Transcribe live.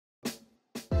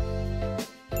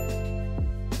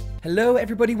Hello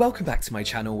everybody, welcome back to my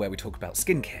channel where we talk about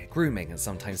skincare, grooming and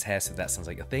sometimes hair, so if that sounds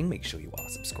like your thing, make sure you are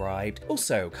subscribed.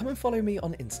 Also, come and follow me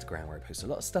on Instagram where I post a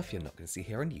lot of stuff you're not going to see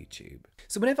here on YouTube.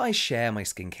 So whenever I share my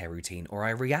skincare routine or I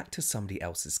react to somebody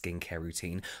else's skincare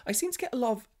routine, I seem to get a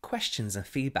lot of questions and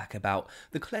feedback about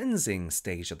the cleansing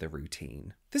stage of the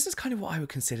routine. This is kind of what I would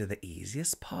consider the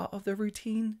easiest part of the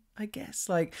routine, I guess.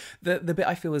 Like, the bit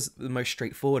I feel is the most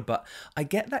straightforward, but I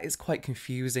get that it's quite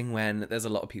confusing when there's a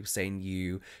lot of people saying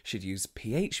you should use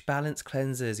pH balance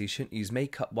cleansers, you shouldn't use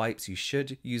makeup wipes, you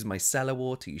should use micellar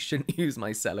water, you shouldn't use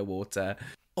micellar water.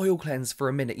 Oil cleanse for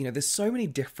a minute. You know, there's so many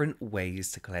different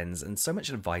ways to cleanse and so much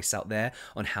advice out there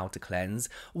on how to cleanse.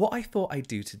 What I thought I'd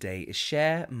do today is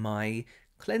share my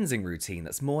cleansing routine.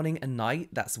 That's morning and night,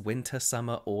 that's winter,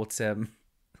 summer, autumn.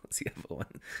 What's the other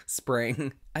one?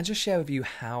 Spring. And just share with you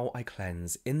how I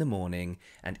cleanse in the morning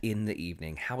and in the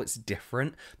evening, how it's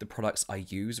different, the products I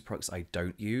use, the products I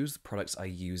don't use, the products I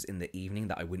use in the evening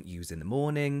that I wouldn't use in the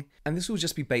morning. And this will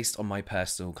just be based on my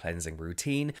personal cleansing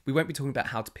routine. We won't be talking about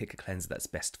how to pick a cleanser that's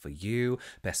best for you,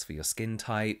 best for your skin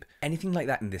type, anything like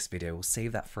that in this video. We'll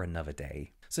save that for another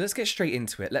day. So let's get straight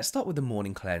into it. Let's start with the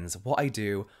morning cleanse, what I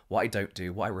do, what I don't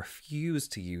do, what I refuse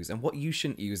to use, and what you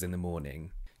shouldn't use in the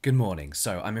morning. Good morning.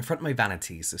 So I'm in front of my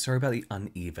vanity, so sorry about the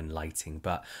uneven lighting,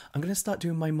 but I'm going to start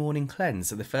doing my morning cleanse.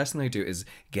 So the first thing I do is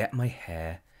get my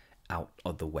hair out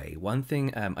of the way. One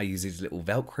thing, I use these little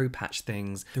Velcro patch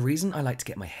things. The reason I like to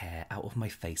get my hair out of my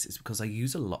face is because I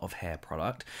use a lot of hair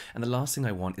product, and the last thing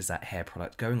I want is that hair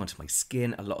product going onto my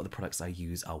skin. A lot of the products I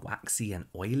use are waxy and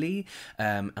oily,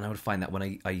 and I would find that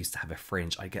when I used to have a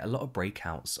fringe, I get a lot of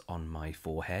breakouts on my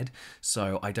forehead,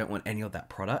 so I don't want any of that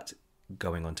product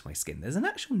going onto my skin. There's an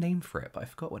actual name for it, but I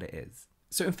forgot what it is.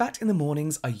 So in fact, in the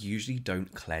mornings, I usually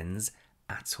don't cleanse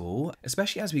at all,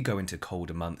 especially as we go into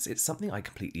colder months. It's something I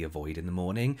completely avoid in the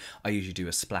morning. I usually do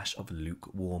a splash of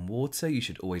lukewarm water. You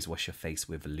should always wash your face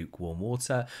with lukewarm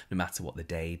water, no matter what the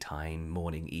day, time,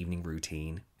 morning, evening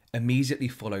routine. Immediately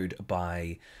followed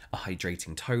by a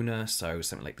hydrating toner, so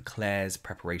something like the Claire's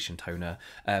preparation toner,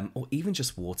 or even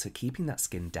just water, keeping that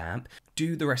skin damp.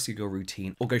 Do the rest of your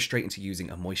routine or go straight into using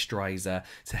a moisturizer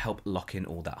to help lock in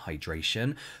all that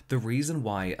hydration. The reason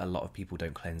why a lot of people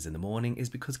don't cleanse in the morning is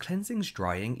because cleansing's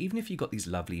drying. Even if you've got these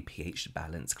lovely pH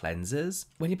balance cleansers,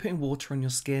 when you're putting water on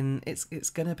your skin, it's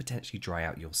gonna potentially dry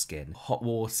out your skin. Hot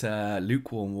water,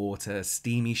 lukewarm water,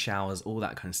 steamy showers, all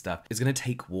that kind of stuff is gonna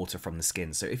take water from the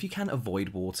skin. So if you can avoid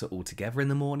water altogether in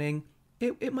the morning,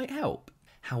 it might help.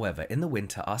 However, in the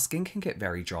winter, our skin can get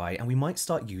very dry and we might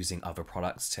start using other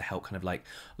products to help kind of like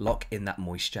lock in that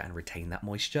moisture and retain that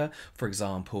moisture. For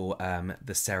example,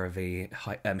 the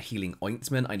CeraVe Healing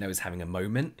Ointment I know is having a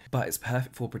moment, but it's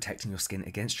perfect for protecting your skin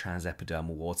against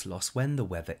transepidermal water loss when the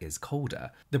weather is colder.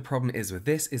 The problem is with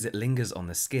this is it lingers on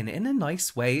the skin in a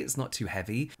nice way. It's not too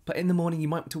heavy, but in the morning you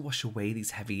might want to wash away these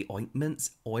heavy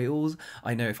ointments, oils.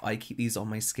 I know if I keep these on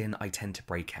my skin, I tend to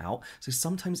break out. So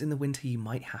sometimes in the winter you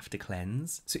might have to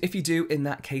cleanse. So if you do, in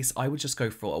that case, I would just go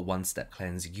for a one-step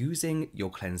cleanse using your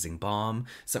cleansing balm,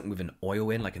 something with an oil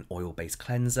in, like an oil-based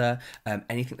cleanser.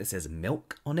 Anything that says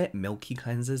milk on it, milky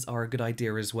cleansers are a good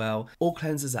idea as well. Or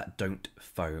cleansers that don't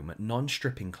foam,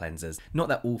 non-stripping cleansers. Not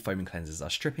that all foaming cleansers are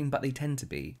stripping, but they tend to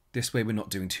be. This way we're not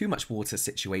doing too much water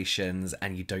situations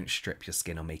and you don't strip your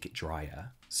skin or make it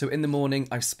drier. So in the morning,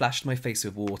 I've splashed my face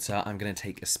with water. I'm going to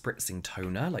take a spritzing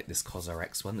toner, like this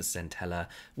CosRX one, the Centella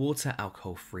Water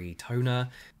Alcohol-Free Toner.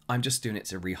 I'm just doing it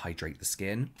to rehydrate the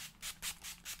skin.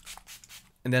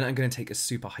 And then I'm going to take a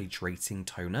super hydrating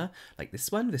toner, like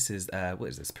this one. This is, what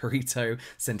is this? Purito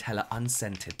Centella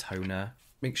Unscented Toner.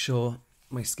 Make sure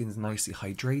my skin's nicely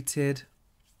hydrated.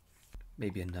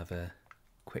 Maybe another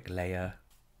quick layer.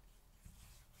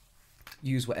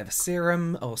 Use whatever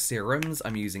serum or serums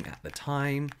I'm using at the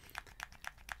time.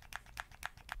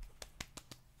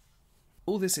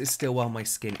 All this is still while my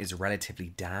skin is relatively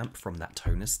damp from that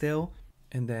toner still.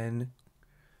 And then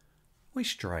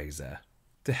moisturizer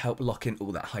to help lock in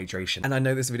all that hydration. And I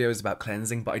know this video is about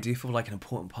cleansing, but I do feel like an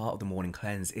important part of the morning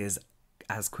cleanse is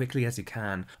as quickly as you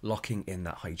can, locking in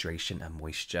that hydration and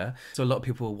moisture. So a lot of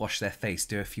people will wash their face,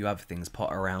 do a few other things,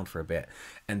 pot around for a bit,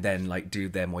 and then like do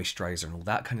their moisturizer and all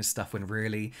that kind of stuff, when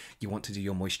really you want to do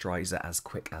your moisturizer as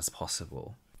quick as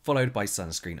possible. Followed by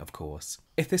sunscreen, of course.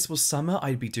 If this was summer,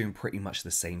 I'd be doing pretty much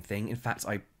the same thing. In fact,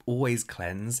 I always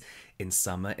cleanse in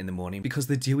summer in the morning, because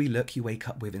the dewy look you wake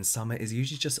up with in summer is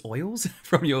usually just oils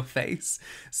from your face,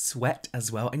 sweat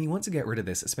as well, and you want to get rid of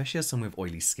this, especially as someone with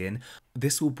oily skin.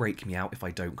 This will break me out if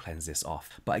I don't cleanse this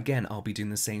off. But again, I'll be doing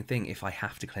the same thing. If I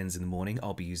have to cleanse in the morning,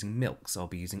 I'll be using milks, I'll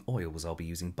be using oils, I'll be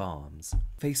using balms.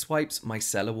 Face wipes,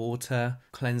 micellar water,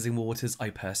 cleansing waters, I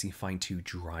personally find too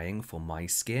drying for my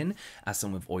skin. As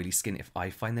someone with oily skin, if I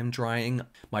find them drying,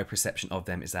 my perception of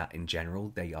them is that in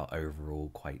general, they are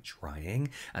overall quite drying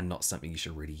and not something you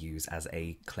should really use as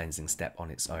a cleansing step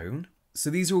on its own. So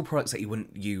these are all products that you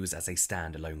wouldn't use as a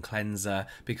standalone cleanser,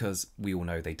 because we all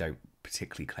know they don't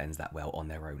particularly cleanse that well on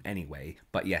their own anyway.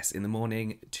 But yes, in the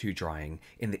morning, too drying.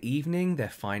 In the evening, they're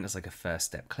fine as like a first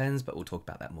step cleanse, but we'll talk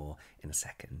about that more in a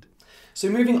second. So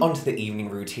moving on to the evening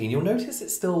routine, you'll notice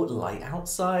it's still light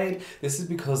outside. This is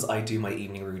because I do my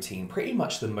evening routine pretty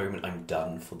much the moment I'm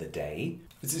done for the day.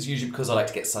 This is usually because I like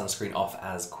to get sunscreen off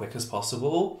as quick as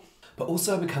possible. But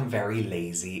also I become very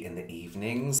lazy in the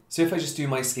evenings. So if I just do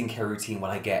my skincare routine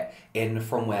when I get in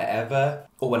from wherever,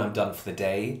 or when I'm done for the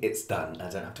day, it's done. I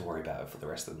don't have to worry about it for the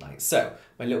rest of the night. So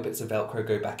my little bits of Velcro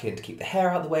go back in to keep the hair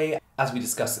out of the way. As we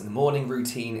discussed in the morning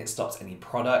routine, it stops any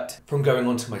product from going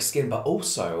onto my skin. But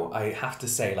also I have to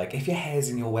say, like, if your hair's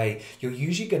in your way, you're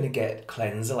usually going to get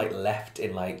cleanser like left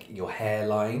in like your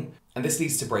hairline. And this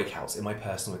leads to breakouts. In my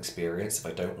personal experience, if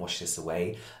I don't wash this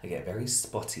away, I get a very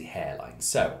spotty hairline.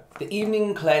 So the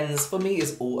evening cleanse for me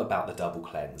is all about the double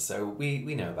cleanse. So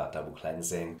we know about double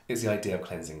cleansing. It's the idea of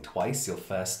cleansing twice. Your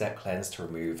first step cleanse to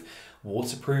remove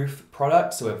waterproof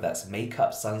products, so whether that's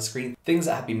makeup, sunscreen, things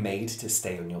that have been made to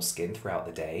stay on your skin throughout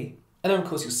the day. And then of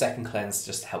course your second cleanse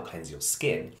just to help cleanse your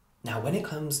skin. Now, when it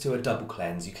comes to a double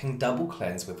cleanse, you can double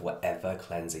cleanse with whatever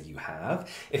cleanser you have.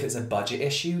 If it's a budget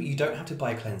issue, you don't have to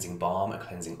buy a cleansing balm, a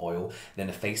cleansing oil, then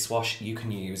a face wash. You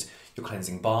can use your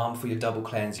cleansing balm for your double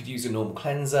cleanse. You can use your normal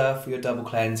cleanser for your double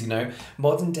cleanse, you know.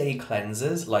 Modern day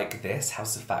cleansers like this have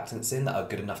surfactants in that are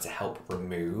good enough to help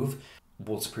remove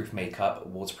waterproof makeup,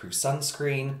 waterproof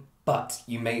sunscreen. But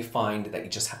you may find that you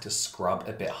just have to scrub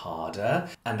a bit harder.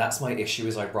 And that's my issue,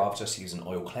 is I'd rather just use an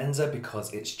oil cleanser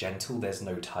because it's gentle, there's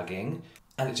no tugging,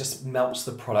 and it just melts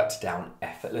the product down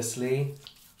effortlessly.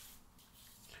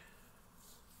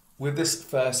 With this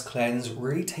first cleanse,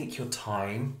 really take your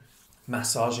time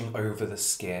massaging over the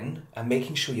skin and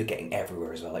making sure you're getting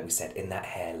everywhere as well, like we said, in that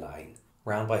hairline.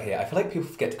 Round by here. I feel like people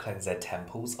forget to cleanse their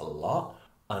temples a lot.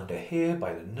 Under here,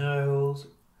 by the nose,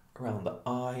 around the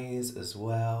eyes as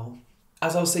well.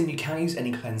 As I was saying, you can use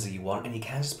any cleanser you want, and you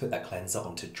can just put that cleanser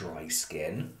onto dry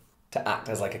skin to act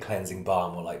as like a cleansing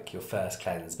balm or like your first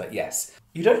cleanse. But yes,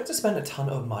 you don't have to spend a ton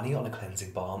of money on a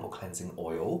cleansing balm or cleansing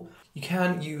oil. You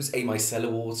can use a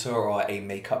micellar water or a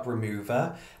makeup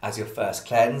remover as your first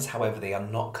cleanse. However, they are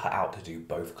not cut out to do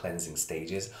both cleansing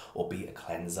stages or be a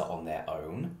cleanser on their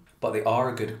own. But they are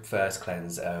a good first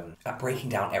cleanse at breaking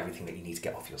down everything that you need to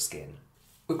get off your skin.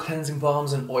 With cleansing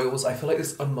balms and oils, I feel like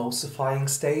this emulsifying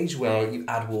stage where you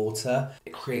add water,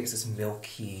 it creates this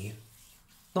milky,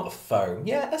 not a foam,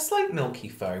 yeah, a slight milky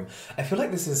foam. I feel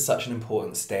like this is such an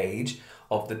important stage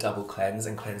of the double cleanse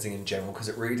and cleansing in general, because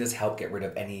it really does help get rid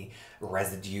of any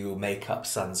residue, makeup,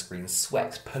 sunscreen,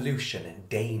 sweat, pollution and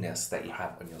dayness that you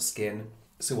have on your skin.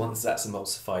 So once that's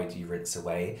emulsified, you rinse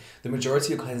away. The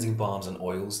majority of cleansing balms and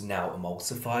oils now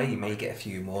emulsify. You may get a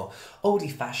few more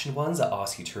oldie-fashioned ones that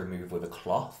ask you to remove with a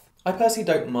cloth. I personally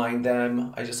don't mind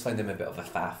them. I just find them a bit of a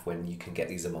faff when you can get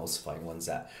these emulsifying ones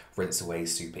that rinse away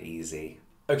super easy.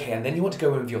 Okay, and then you want to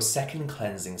go in with your second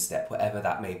cleansing step, whatever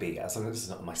that may be, as long as it's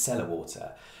not micellar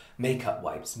water. Makeup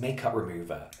wipes, makeup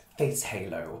remover, face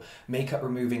halo, makeup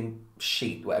removing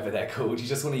sheet, whatever they're called. You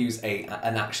just want to use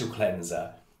an actual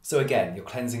cleanser. So again, your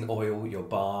cleansing oil, your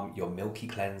balm, your milky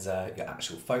cleanser, your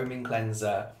actual foaming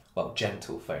cleanser, well,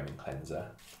 gentle foaming cleanser.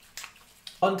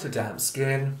 Onto damp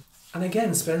skin. And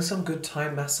again, spend some good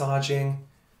time massaging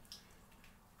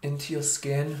into your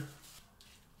skin.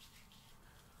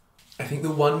 I think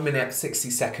the 1 minute,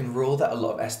 60-second rule that a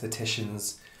lot of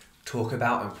estheticians talk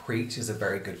about and preach is a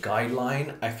very good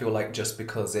guideline. I feel like just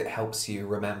because it helps you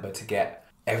remember to get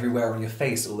everywhere on your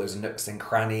face, all those nooks and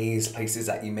crannies, places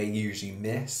that you may usually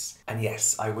miss. And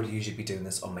yes, I would usually be doing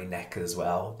this on my neck as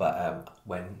well, but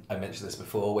when I mentioned this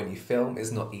before, when you film,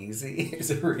 it's not easy. It's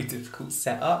a really difficult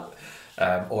setup.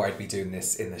 Or I'd be doing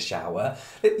this in the shower.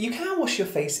 You can wash your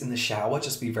face in the shower,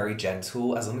 just be very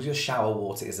gentle, as long as your shower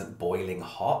water isn't boiling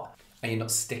hot and you're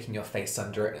not sticking your face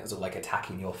under it and it's all like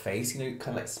attacking your face, you know,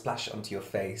 kind of like splash it onto your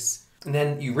face. And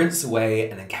then you rinse away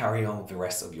and then carry on with the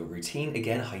rest of your routine.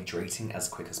 Again, hydrating as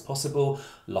quick as possible,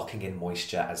 locking in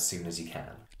moisture as soon as you can.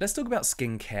 Let's talk about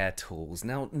skincare tools.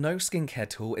 Now, no skincare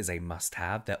tool is a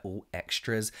must-have. They're all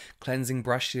extras. Cleansing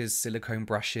brushes, silicone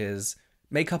brushes,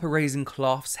 makeup erasing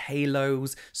cloths,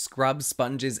 halos, scrubs,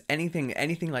 sponges, anything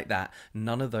like that.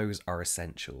 None of those are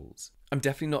essentials. I'm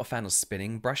definitely not a fan of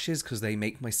spinning brushes because they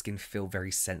make my skin feel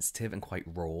very sensitive and quite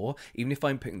raw, even if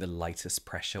I'm putting the lightest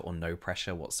pressure or no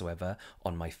pressure whatsoever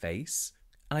on my face.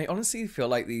 And I honestly feel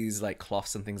like these like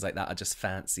cloths and things like that are just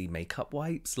fancy makeup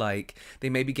wipes. Like they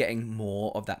may be getting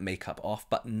more of that makeup off,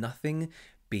 but nothing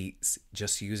beats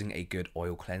just using a good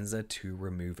oil cleanser to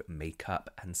remove makeup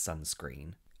and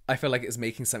sunscreen. I feel like it's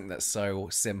making something that's so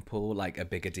simple like a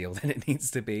bigger deal than it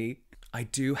needs to be. I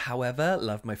do, however,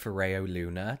 love my Foreo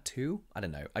Luna too. I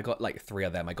don't know. I got like 3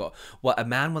 of them. I got a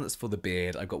man one that's for the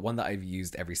beard. I got one that I've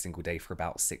used every single day for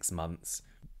about 6 months.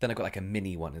 Then I got like a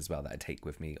mini one as well that I take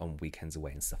with me on weekends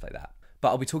away and stuff like that. But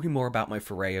I'll be talking more about my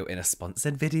Foreo in a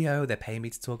sponsored video. They're paying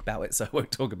me to talk about it, so I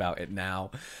won't talk about it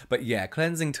now. But yeah,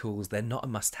 cleansing tools, they're not a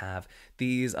must-have.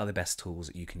 These are the best tools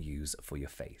that you can use for your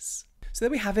face. So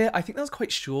there we have it. I think that was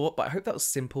quite short, but I hope that was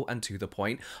simple and to the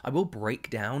point. I will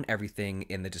break down everything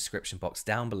in the description box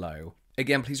down below.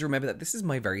 Again, please remember that this is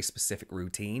my very specific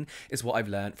routine. It's what I've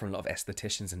learned from a lot of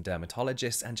estheticians and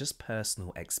dermatologists and just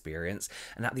personal experience.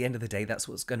 And at the end of the day, that's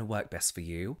what's going to work best for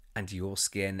you and your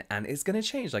skin. And it's going to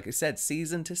change, like I said,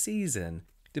 season to season.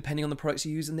 Depending on the products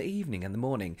you use in the evening and the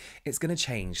morning, it's going to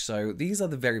change. So these are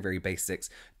the very, very basics.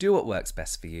 Do what works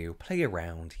best for you. Play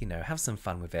around, you know, have some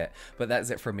fun with it. But that's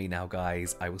it from me now,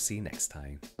 guys. I will see you next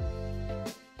time.